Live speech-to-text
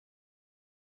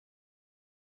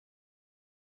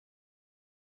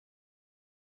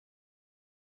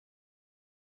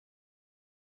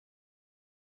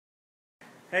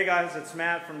Hey guys, it's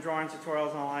Matt from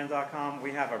DrawingTutorialsOnline.com.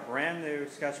 We have a brand new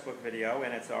sketchbook video,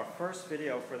 and it's our first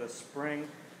video for the spring,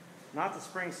 not the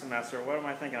spring semester. What am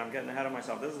I thinking? I'm getting ahead of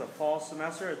myself. This is the fall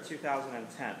semester of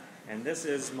 2010. And this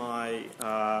is my,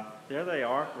 there they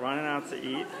are, running out to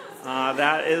eat.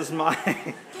 That is my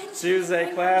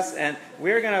Tuesday class, and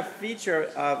we're going to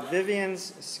feature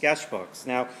Vivienne's sketchbooks.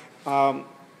 Now,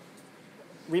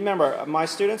 remember, my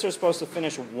students are supposed to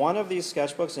finish one of these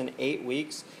sketchbooks in 8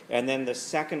 weeks, and then the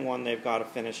second one they've got to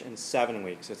finish in 7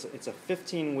 weeks. It's a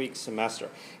 15-week semester.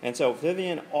 And so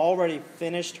Vivienne already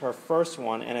finished her first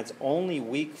one, and it's only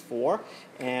week 4.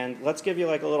 And let's give you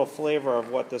like a little flavor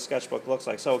of what this sketchbook looks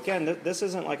like. So again, this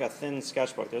isn't like a thin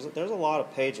sketchbook. There's a lot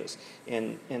of pages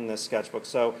in this sketchbook.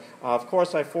 So of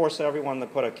course I forced everyone to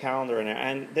put a calendar in there.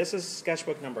 And this is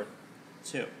sketchbook number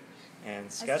 2. And I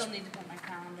still need to put my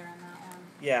calendar in that one.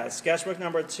 Yeah, sketchbook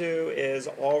number 2 is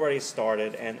already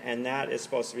started, and that is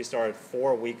supposed to be started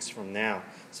 4 weeks from now.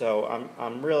 So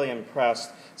I'm really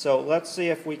impressed. So let's see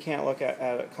if we can't look at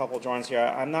a couple drawings here.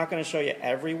 I'm not going to show you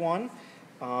every one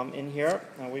in here.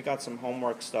 We've got some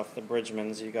homework stuff, the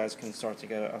Bridgmans. You guys can start to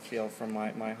get a feel from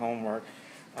my homework.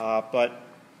 But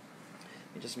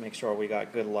let me just make sure we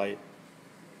got good light.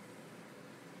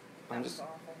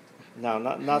 No,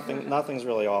 nothing's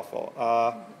really awful.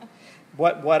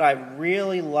 What I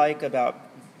really like about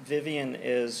Vivienne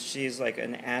is she's like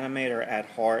an animator at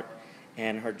heart,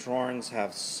 and her drawings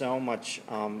have so much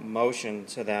motion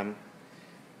to them,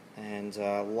 and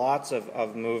lots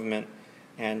of movement.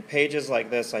 And pages like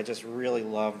this, I just really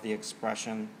love the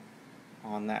expression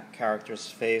on that character's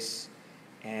face,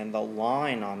 and the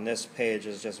line on this page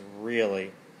is just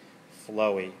really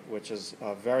flowy, which is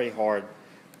very hard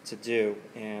to do.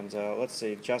 And let's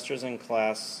see, gestures in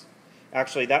class.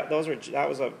 Actually, that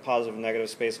was a positive and negative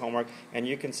space homework, and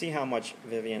you can see how much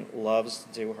Vivienne loves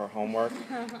to do her homework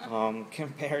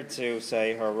compared to,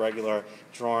 say, her regular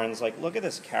drawings. Like, look at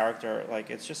this character; like,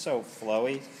 it's just so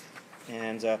flowy.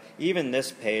 And even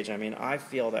this page, I mean, I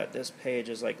feel that this page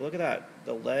is like, look at that,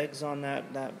 the legs on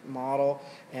that model,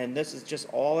 and this is just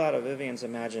all out of Vivienne's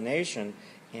imagination.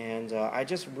 And I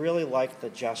just really like the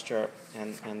gesture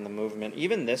and the movement.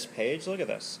 Even this page, look at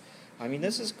this. I mean,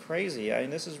 this is crazy. I mean,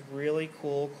 this is really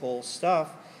cool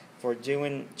stuff for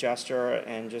doing gesture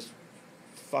and just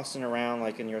fussing around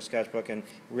like in your sketchbook and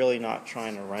really not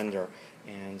trying to render.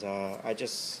 And I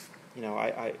just, you know,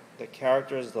 the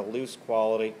characters, the loose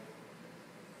quality.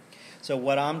 So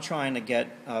what I'm trying to get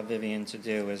Vivienne to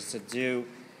do is to do,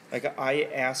 like, I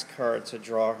ask her to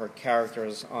draw her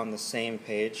characters on the same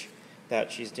page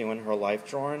that she's doing her life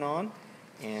drawing on,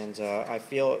 and I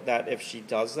feel that if she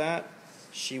does that,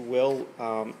 she will,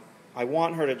 I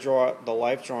want her to draw the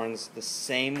life drawings the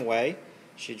same way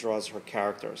she draws her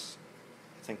characters.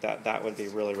 I think that would be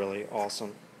really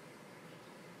awesome.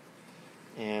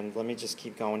 And let me just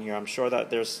keep going here. I'm sure that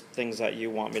there's things that you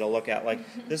want me to look at. Like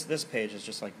this page is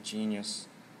just like genius.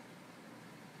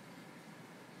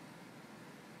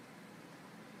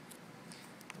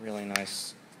 Really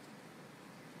nice.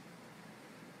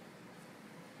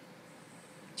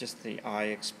 Just the eye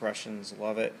expressions,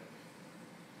 love it.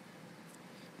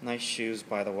 Nice shoes,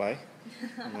 by the way.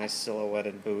 Nice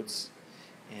silhouetted boots.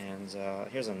 And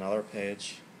here's another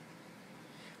page.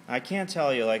 I can't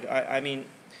tell you, like, I mean,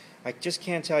 I just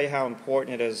can't tell you how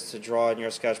important it is to draw in your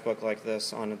sketchbook like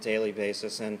this on a daily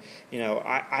basis. And, you know,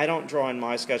 I don't draw in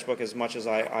my sketchbook as much as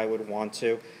I would want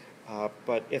to.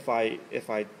 But if I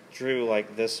drew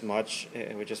like this much,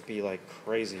 it would just be like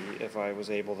crazy if I was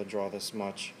able to draw this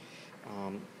much.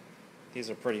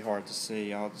 These are pretty hard to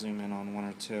see. I'll zoom in on one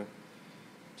or two.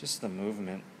 Just the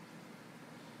movement.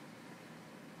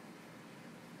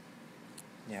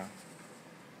 Yeah.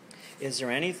 Is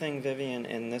there anything, Vivienne,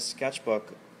 in this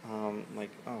sketchbook, like,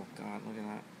 oh God, look at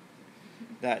that,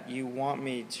 that you want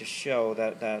me to show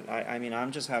that I mean,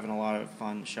 I'm just having a lot of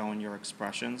fun showing your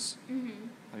expressions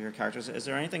of your characters. Is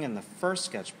there anything in the first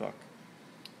sketchbook?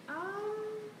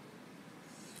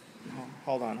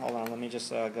 Hold on, let me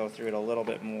just go through it a little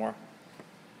bit more.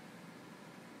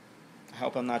 I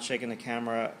hope I'm not shaking the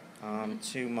camera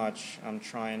too much. I'm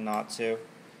trying not to.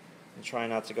 And try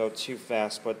not to go too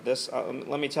fast, but this,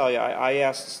 let me tell you, I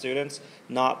asked the students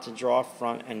not to draw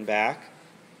front and back,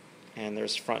 and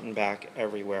there's front and back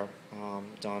everywhere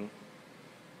done.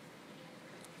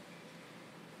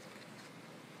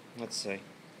 Let's see.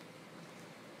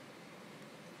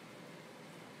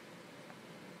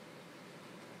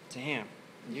 Damn,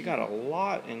 you got a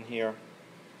lot in here.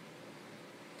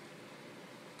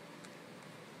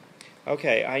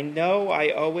 Okay, I know I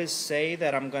always say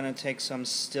that I'm going to take some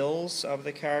stills of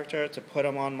the character to put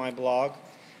them on my blog,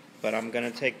 but I'm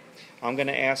going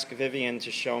to ask Vivienne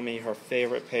to show me her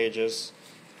favorite pages,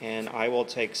 and I will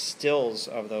take stills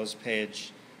of those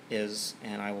pages,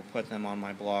 and I will put them on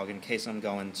my blog in case I'm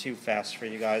going too fast for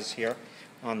you guys here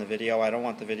on the video. I don't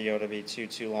want the video to be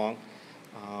too long.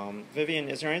 Vivienne,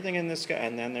 is there anything in this,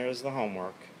 and then there's the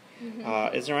homework.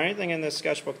 Is there anything in this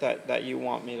sketchbook that you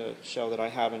want me to show that I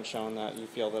haven't shown that you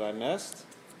feel that I missed?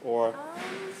 Or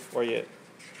you...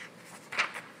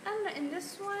 I don't know, in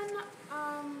this one,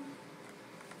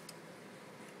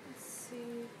 let's see.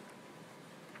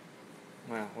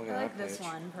 Wow, look at I like that this page.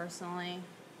 one, personally.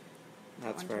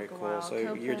 That's That one very took a cool. while. So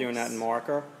you're doing that in Copics.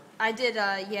 marker? I did,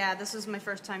 yeah, this was my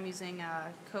first time using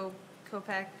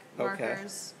Copic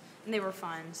markers, and they were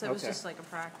fun, so it was just like a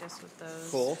practice with those.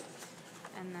 Cool.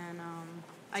 And then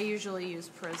I usually use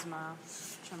Prisma,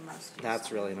 which I'm most used That's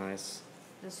to. really nice.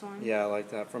 This one? Yeah, I like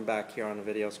that. From back here on the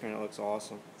video screen, it looks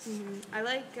awesome. I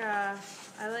like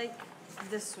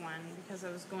this one because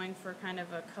I was going for kind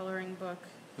of a coloring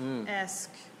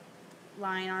book-esque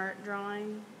line art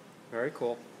drawing. Very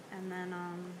cool. And then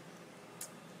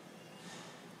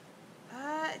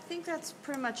I think that's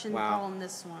pretty much Wow. all in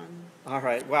this one. All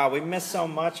right. Wow, we missed so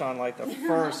much on like the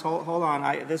first. Hold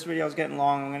on. This video is getting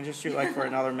long. I'm going to just shoot like for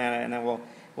another minute, and then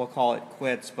we'll call it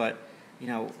quits. But you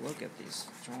know, look at these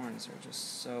drawings. They're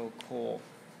just so cool.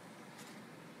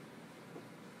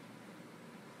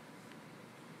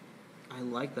 I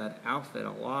like that outfit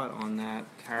a lot on that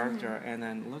character. And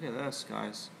then look at this,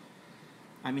 guys.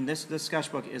 I mean, this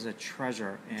sketchbook is a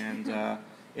treasure, and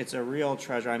it's a real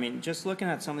treasure. I mean, just looking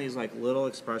at some of these like little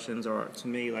expressions, or to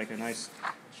me, like a nice,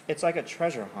 it's like a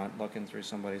treasure hunt looking through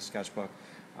somebody's sketchbook.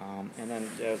 And then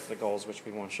there's the goals, which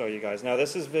we won't show you guys. Now,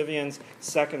 this is Vivienne's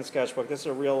second sketchbook. This is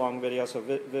a real long video, so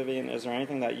Vivienne, is there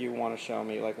anything that you want to show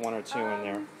me, like one or two in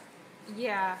there?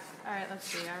 Yeah. All right, let's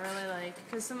see. I really like,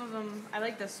 because some of them, I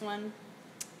like this one.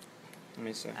 Let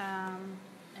me see. And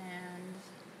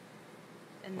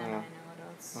then I know what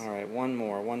else. All right, one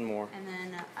more. And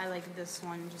then I like this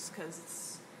one just because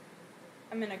it's,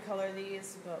 I'm going to color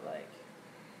these, but like,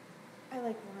 I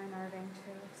like line arting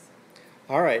too. So.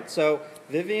 All right, so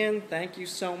Vivienne, thank you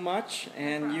so much,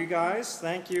 and you guys,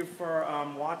 thank you for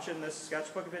watching this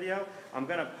sketchbook video. I'm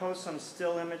going to post some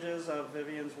still images of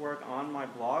Vivienne's work on my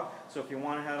blog, so if you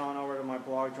want to head on over to my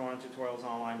blog, Drawing Tutorials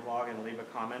Online blog, and leave a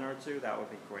comment or two, that would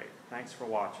be great. Thanks for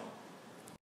watching.